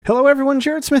Hello everyone,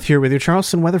 Jared Smith here with your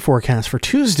Charleston weather forecast for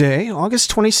Tuesday, August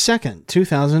 22nd,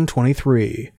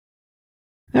 2023.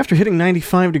 After hitting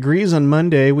 95 degrees on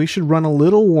Monday, we should run a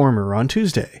little warmer on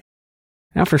Tuesday.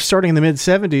 After starting in the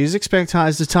mid-70s, expect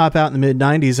highs to top out in the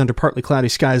mid-90s under partly cloudy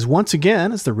skies once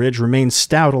again as the ridge remains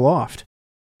stout aloft.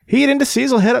 Heat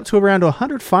indices will head up to around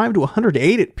 105 to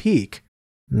 108 at peak,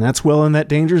 and that's well in that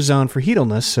danger zone for heat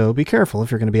illness, so be careful if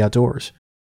you're going to be outdoors.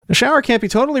 A shower can't be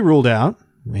totally ruled out.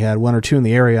 We had one or two in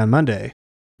the area on Monday,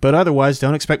 but otherwise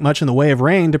don't expect much in the way of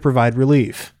rain to provide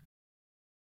relief.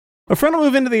 A front will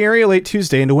move into the area late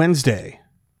Tuesday into Wednesday.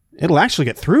 It'll actually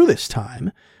get through this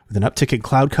time, with an uptick in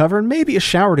cloud cover and maybe a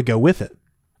shower to go with it.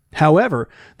 However,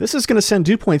 this is going to send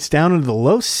dew points down into the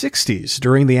low 60s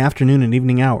during the afternoon and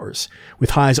evening hours,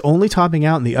 with highs only topping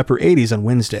out in the upper 80s on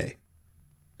Wednesday.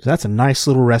 So that's a nice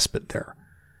little respite there.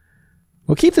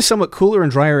 We'll keep the somewhat cooler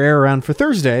and drier air around for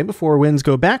Thursday before winds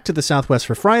go back to the southwest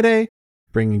for Friday,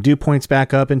 bringing dew points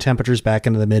back up and temperatures back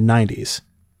into the mid-90s.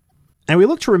 And we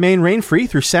look to remain rain-free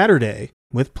through Saturday,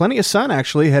 with plenty of sun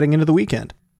actually heading into the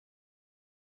weekend.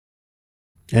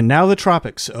 And now the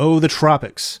tropics. Oh, the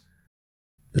tropics.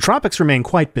 The tropics remain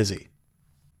quite busy.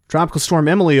 Tropical Storm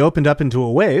Emily opened up into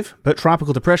a wave, but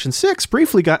Tropical Depression 6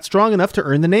 briefly got strong enough to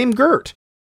earn the name Gert.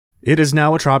 It is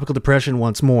now a tropical depression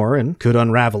once more and could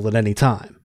unravel at any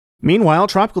time. Meanwhile,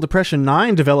 Tropical Depression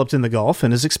 9 developed in the Gulf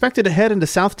and is expected to head into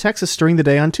South Texas during the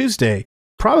day on Tuesday,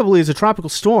 probably as a tropical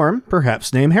storm,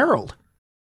 perhaps named Harold.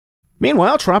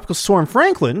 Meanwhile, Tropical Storm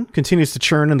Franklin continues to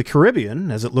churn in the Caribbean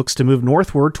as it looks to move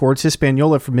northward towards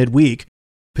Hispaniola for midweek,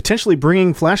 potentially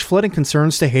bringing flash flooding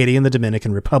concerns to Haiti and the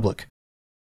Dominican Republic.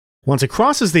 Once it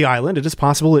crosses the island, it is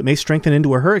possible it may strengthen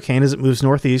into a hurricane as it moves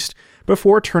northeast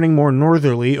before turning more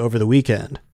northerly over the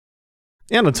weekend.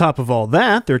 And on top of all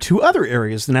that, there are two other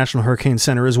areas the National Hurricane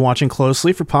Center is watching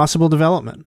closely for possible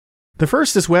development. The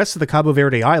first is west of the Cabo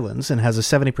Verde Islands and has a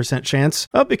 70% chance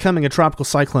of becoming a tropical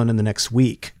cyclone in the next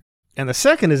week. And the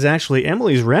second is actually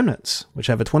Emily's remnants, which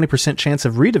have a 20% chance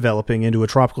of redeveloping into a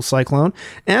tropical cyclone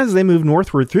as they move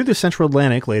northward through the central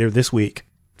Atlantic later this week.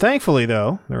 Thankfully,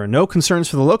 though, there are no concerns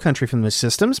for the Lowcountry from these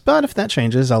systems, but if that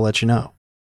changes, I'll let you know.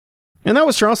 And that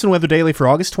was Charleston Weather Daily for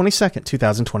August 22nd,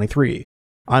 2023.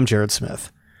 I'm Jared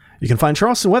Smith. You can find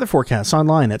Charleston weather forecasts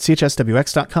online at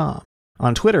chswx.com,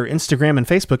 on Twitter, Instagram, and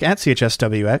Facebook at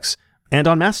chswx, and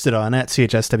on Mastodon at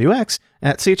chswx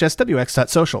at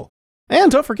chswx.social.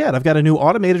 And don't forget, I've got a new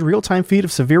automated real-time feed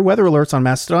of severe weather alerts on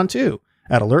Mastodon too,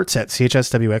 at alerts at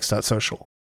chswx.social.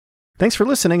 Thanks for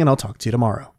listening, and I'll talk to you tomorrow.